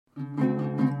Hello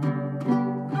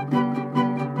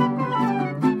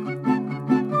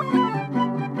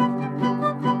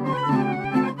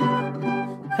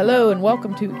and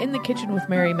welcome to In the Kitchen with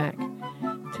Mary Mac.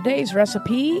 Today's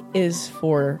recipe is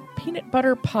for peanut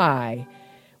butter pie,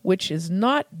 which is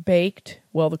not baked.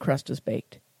 Well, the crust is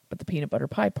baked, but the peanut butter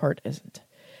pie part isn't.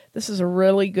 This is a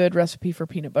really good recipe for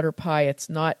peanut butter pie. It's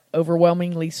not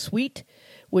overwhelmingly sweet,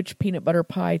 which peanut butter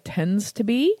pie tends to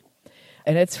be,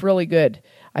 and it's really good.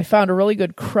 I found a really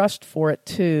good crust for it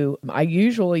too. I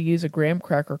usually use a graham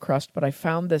cracker crust, but I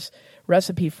found this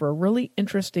recipe for a really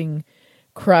interesting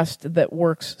crust that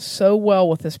works so well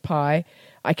with this pie.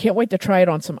 I can't wait to try it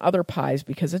on some other pies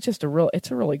because it's a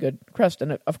really good crust.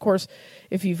 And of course,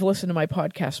 if you've listened to my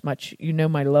podcast much, you know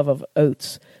my love of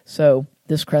oats. So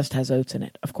this crust has oats in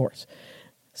it, of course.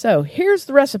 So here's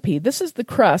the recipe. This is the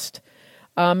crust,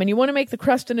 and you want to make the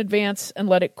crust in advance and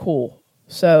let it cool.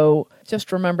 So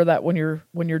just remember that when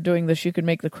you're doing this, you can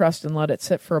make the crust and let it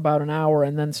sit for about an hour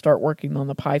and then start working on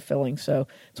the pie filling. So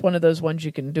it's one of those ones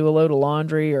you can do a load of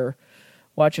laundry or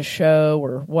watch a show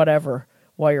or whatever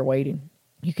while you're waiting.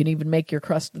 You can even make your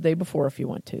crust the day before if you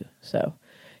want to. So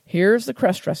here's the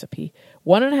crust recipe.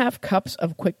 1.5 cups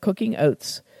of quick cooking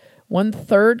oats,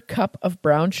 1/3 cup of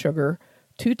brown sugar,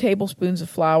 2 tablespoons of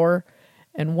flour,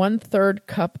 and 1/3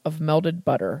 cup of melted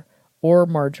butter or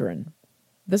margarine.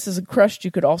 This is a crust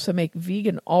you could also make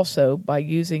vegan also by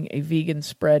using a vegan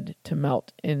spread to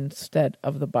melt instead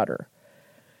of the butter.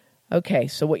 Okay,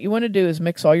 so what you want to do is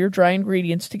mix all your dry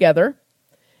ingredients together.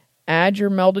 Add your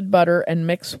melted butter and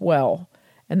mix well.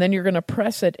 And then you're going to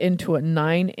press it into a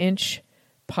 9-inch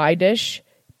pie dish.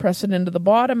 Press it into the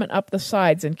bottom and up the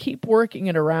sides and keep working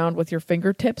it around with your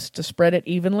fingertips to spread it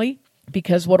evenly.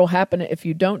 Because what will happen if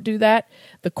you don't do that,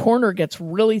 the corner gets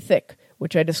really thick,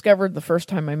 which I discovered the first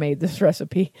time I made this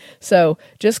recipe. So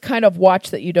just kind of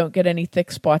watch that you don't get any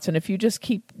thick spots. And if you just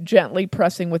keep gently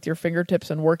pressing with your fingertips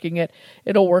and working it,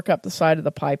 it'll work up the side of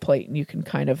the pie plate and you can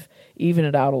kind of even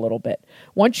it out a little bit.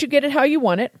 Once you get it how you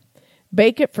want it,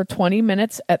 bake it for 20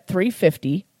 minutes at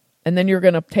 350. And then you're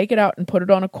going to take it out and put it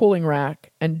on a cooling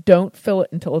rack and don't fill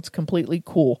it until it's completely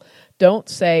cool. Don't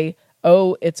say,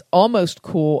 oh, it's almost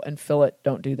cool and fill it.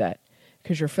 Don't do that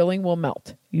because your filling will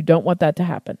melt. You don't want that to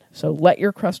happen. So let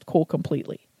your crust cool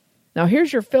completely. Now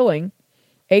here's your filling.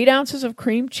 8 ounces of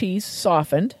cream cheese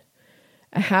softened,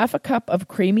 1/2 cup of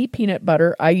creamy peanut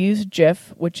butter. I use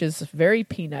Jif, which is very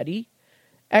peanutty,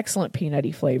 excellent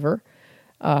peanutty flavor.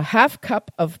 1/2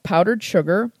 cup of powdered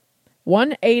sugar,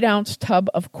 1 8-ounce tub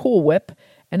of Cool Whip,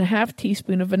 and 1/2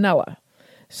 teaspoon of vanilla.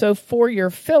 So for your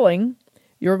filling,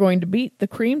 you're going to beat the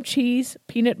cream cheese,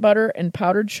 peanut butter, and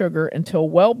powdered sugar until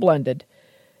well blended.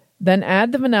 Then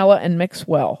add the vanilla and mix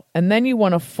well. And then you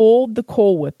want to fold the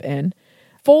Cool Whip in.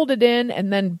 Fold it in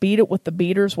and then beat it with the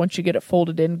beaters once you get it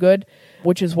folded in good,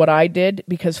 which is what I did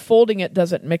because folding it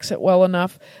doesn't mix it well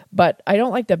enough. But I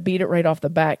don't like to beat it right off the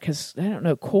bat because, I don't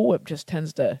know, Cool Whip just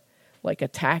tends to like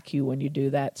attack you when you do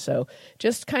that. So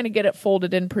just kind of get it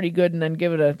folded in pretty good and then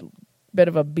give it a bit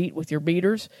of a beat with your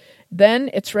beaters.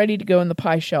 Then it's ready to go in the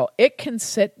pie shell. It can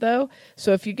sit though.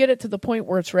 So if you get it to the point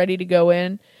where it's ready to go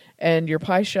in and your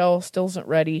pie shell still isn't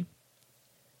ready,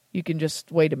 you can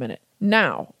just wait a minute.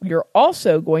 Now, you're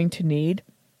also going to need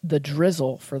the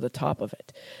drizzle for the top of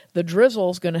it. The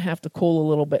drizzle is going to have to cool a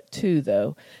little bit too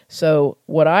though. So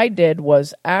what I did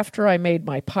was after I made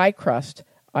my pie crust,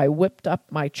 I whipped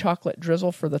up my chocolate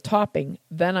drizzle for the topping.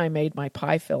 Then I made my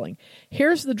pie filling.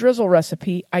 Here's the drizzle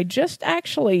recipe. I just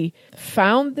actually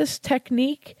found this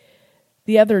technique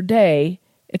the other day.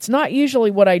 It's not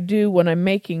usually what I do when I'm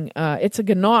making, it's a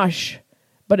ganache,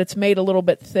 but it's made a little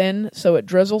bit thin so it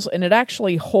drizzles and it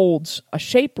actually holds a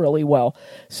shape really well.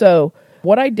 So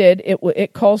what I did,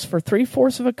 it calls for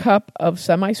 3/4 cup of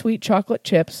semi-sweet chocolate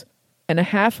chips and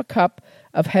 1/2 cup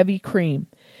of heavy cream.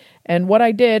 And what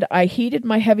I did, I heated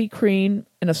my heavy cream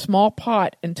in a small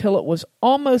pot until it was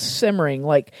almost simmering,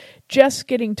 like just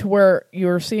getting to where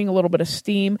you're seeing a little bit of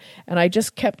steam. And I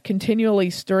just kept continually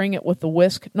stirring it with the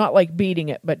whisk, not like beating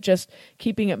it, but just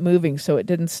keeping it moving so it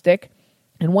didn't stick.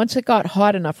 And once it got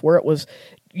hot enough where it was,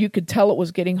 you could tell it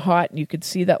was getting hot and you could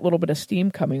see that little bit of steam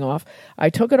coming off,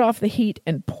 I took it off the heat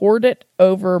and poured it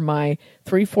over my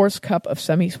 3/4 cup of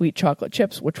semi-sweet chocolate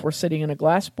chips, which were sitting in a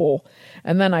glass bowl.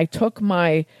 And then I took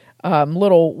my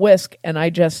little whisk and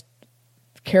I just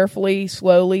carefully,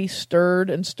 slowly stirred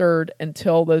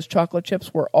until those chocolate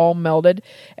chips were all melted.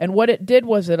 And what it did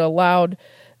was it allowed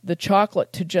the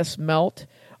chocolate to just melt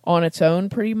on its own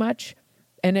pretty much.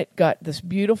 And it got this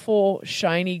beautiful,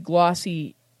 shiny,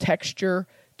 glossy texture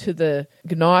to the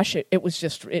ganache,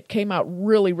 it came out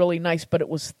really, really nice, but it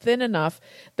was thin enough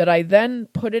that I then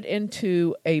put it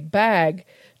into a bag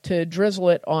to drizzle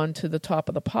it onto the top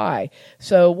of the pie.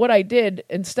 So what I did,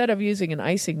 instead of using an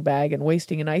icing bag and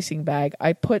wasting an icing bag,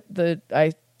 I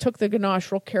took the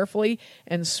ganache real carefully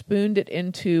and spooned it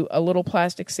into a little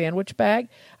plastic sandwich bag.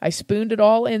 I spooned it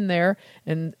all in there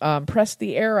and pressed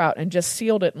the air out and just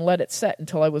sealed it and let it set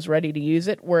until I was ready to use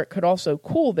it, where it could also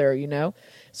cool there,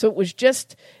 So it was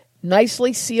just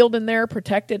nicely sealed in there,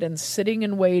 protected, and sitting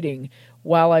and waiting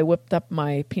while I whipped up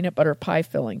my peanut butter pie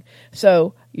filling.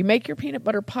 So you make your peanut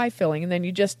butter pie filling, and then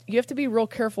you have to be real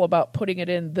careful about putting it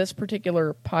in this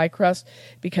particular pie crust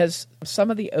because some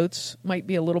of the oats might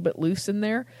be a little bit loose in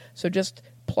there. So just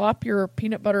plop your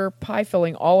peanut butter pie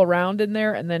filling all around in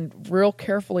there, and then real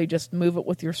carefully just move it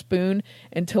with your spoon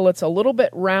until it's a little bit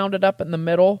rounded up in the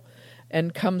middle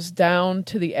and comes down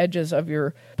to the edges of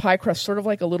your pie crust, sort of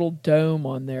like a little dome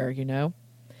on there,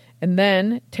 And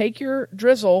then take your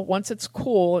drizzle, once it's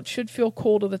cool, it should feel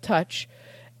cool to the touch,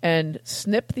 and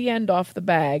snip the end off the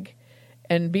bag,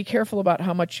 and be careful about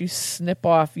how much you snip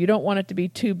off. You don't want it to be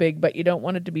too big, but you don't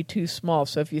want it to be too small.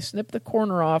 So if you snip the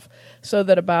corner off so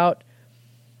that about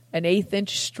an 1/8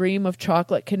 inch stream of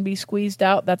chocolate can be squeezed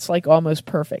out, that's like almost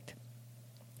perfect.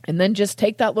 And then just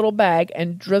take that little bag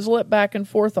and drizzle it back and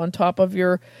forth on top of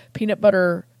your peanut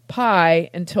butter pie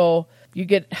until you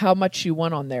get how much you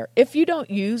want on there. If you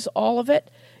don't use all of it,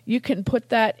 you can put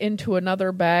that into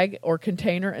another bag or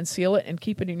container and seal it and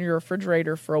keep it in your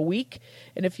refrigerator for a week.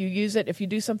 And if you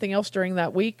do something else during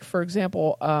that week, for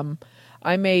example,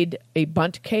 I made a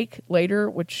bundt cake later,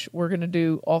 which we're going to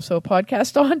do also a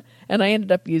podcast on, and I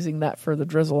ended up using that for the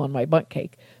drizzle on my bundt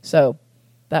cake. So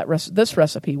this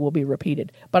recipe will be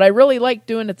repeated. But I really like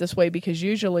doing it this way because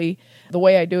usually the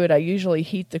way I do it, I usually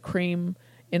heat the cream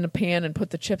in the pan and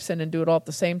put the chips in and do it all at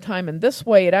the same time. And this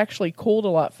way it actually cooled a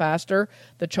lot faster.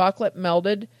 The chocolate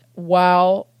melted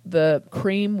while the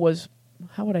cream was,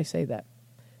 how would I say that?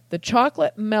 The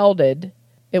chocolate melted.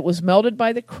 It was melted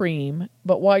by the cream,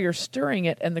 but while you're stirring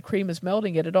it and the cream is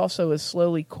melting it, it also is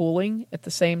slowly cooling at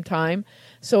the same time.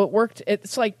 So it worked.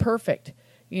 It's like perfect.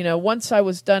 Once I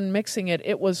was done mixing it,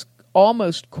 it was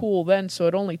almost cool then, so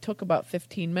it only took about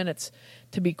 15 minutes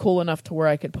to be cool enough to where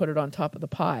I could put it on top of the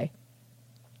pie.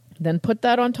 Then put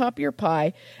that on top of your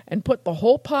pie and put the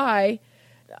whole pie,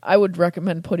 I would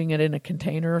recommend putting it in a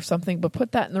container or something, but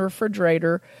put that in the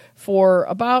refrigerator for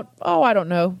about,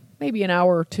 maybe an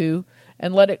hour or two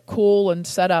and let it cool and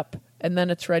set up, and then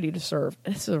it's ready to serve.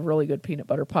 This is a really good peanut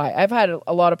butter pie. I've had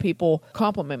a lot of people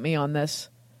compliment me on this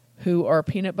who are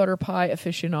peanut butter pie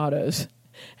aficionados,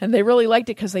 and they really liked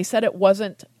it because they said it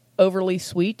wasn't overly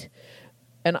sweet,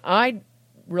 and I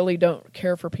really don't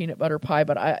care for peanut butter pie,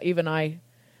 but I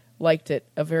liked it,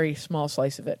 a very small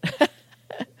slice of it.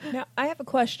 Now, I have a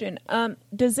question.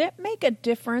 Does it make a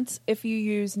difference if you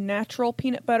use natural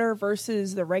peanut butter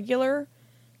versus the regular?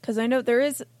 Because I know there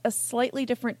is a slightly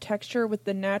different texture with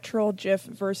the natural Jif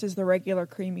versus the regular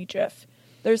creamy Jif.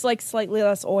 There's like slightly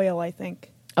less oil, I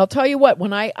think. I'll tell you what,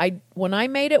 when I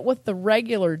made it with the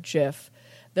regular Jif,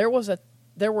 there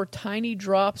were tiny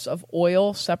drops of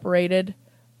oil separated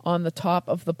on the top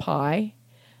of the pie.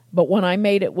 But when I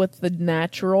made it with the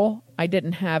natural, I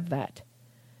didn't have that.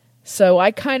 So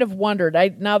I kind of wondered.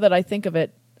 Now that I think of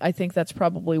it, I think that's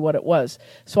probably what it was.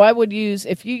 So I would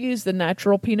if you use the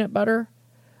natural peanut butter,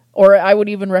 or I would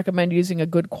even recommend using a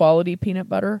good quality peanut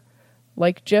butter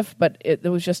like Jif, but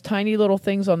there was just tiny little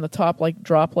things on the top like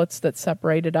droplets that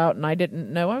separated out, and I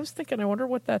didn't know. I was thinking, I wonder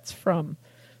what that's from.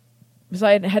 Because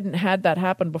I hadn't had that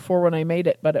happen before when I made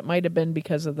it, but it might have been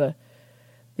because of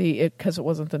because it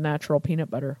wasn't the natural peanut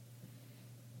butter.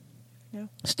 No.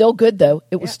 Still good though.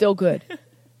 It was still good.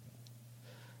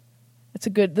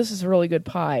 This is a really good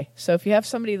pie. So if you have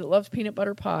somebody that loves peanut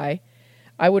butter pie,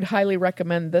 I would highly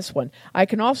recommend this one. I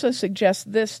can also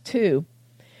suggest this too.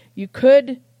 You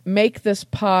could make this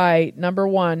pie, number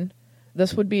one,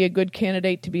 this would be a good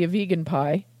candidate to be a vegan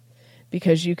pie.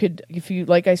 Because you could,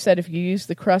 like I said, if you use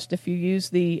the crust, if you use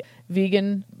the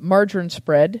vegan margarine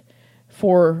spread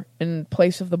in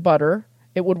place of the butter,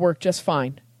 it would work just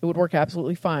fine. It would work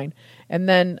absolutely fine. And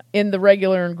then in the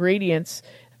regular ingredients,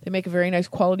 they make a very nice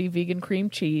quality vegan cream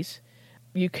cheese.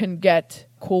 You can get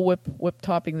Cool Whip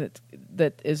topping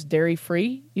that is dairy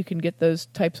free. You can get those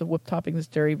types of whip topping that's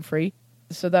dairy free.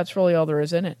 So that's really all there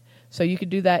is in it. So you could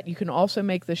do that. You can also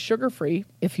make this sugar-free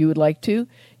if you would like to.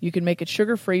 You can make it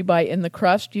sugar-free by in the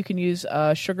crust. You can use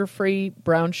sugar-free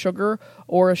brown sugar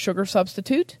or a sugar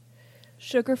substitute.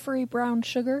 Sugar-free brown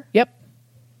sugar? Yep.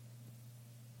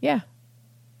 Yeah.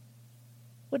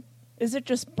 What is it?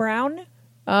 Just brown?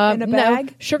 in a bag?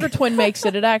 No, Sugar Twin makes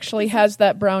it. It actually has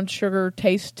that brown sugar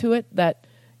taste to it. That,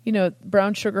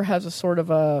 brown sugar has a sort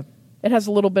of it has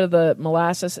a little bit of the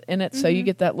molasses in it, so you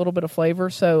get that little bit of flavor.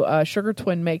 So Sugar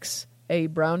Twin makes a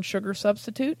brown sugar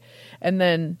substitute. And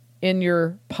then in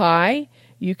your pie,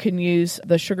 you can use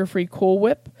the sugar-free Cool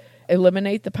Whip.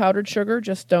 Eliminate the powdered sugar,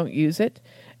 just don't use it.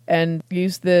 And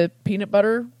use the peanut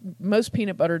butter. Most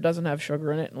peanut butter doesn't have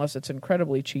sugar in it unless it's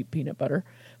incredibly cheap peanut butter.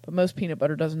 But most peanut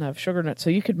butter doesn't have sugar in it. So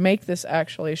you could make this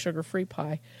actually a sugar-free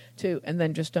pie too, and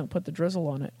then just don't put the drizzle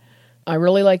on it. I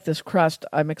really like this crust.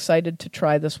 I'm excited to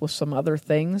try this with some other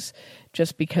things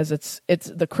just because it's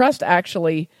the crust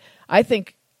actually, I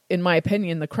think, in my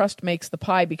opinion, the crust makes the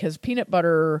pie because peanut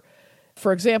butter,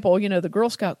 for example, the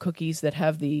Girl Scout cookies that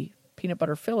have the peanut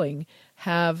butter filling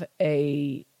have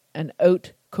an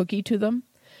oat cookie to them.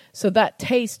 So that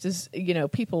taste is,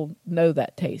 people know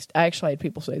that taste. I actually had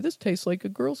people say, this tastes like a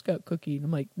Girl Scout cookie. And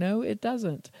I'm like, no, it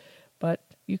doesn't. But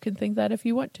you can think that if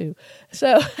you want to.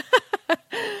 So,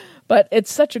 but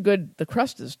it's the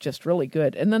crust is just really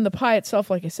good. And then the pie itself,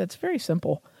 like I said, it's very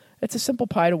simple. It's a simple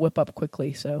pie to whip up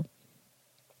quickly. So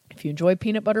if you enjoy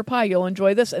peanut butter pie, you'll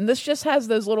enjoy this. And this just has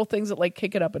those little things that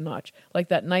kick it up a notch, like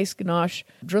that nice ganache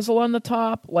drizzle on the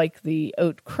top, like the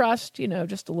oat crust,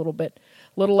 just a little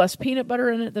less peanut butter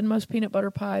in it than most peanut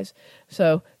butter pies.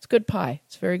 So it's good pie.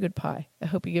 It's very good pie. I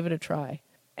hope you give it a try.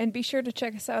 And be sure to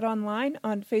check us out online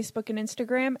on Facebook and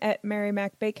Instagram at Mary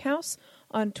Mac Bakehouse,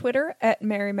 on Twitter at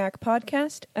Mary Mac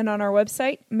Podcast, and on our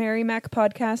website,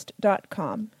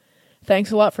 marymacpodcast.com.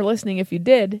 Thanks a lot for listening if you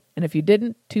did, and if you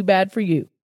didn't, too bad for you.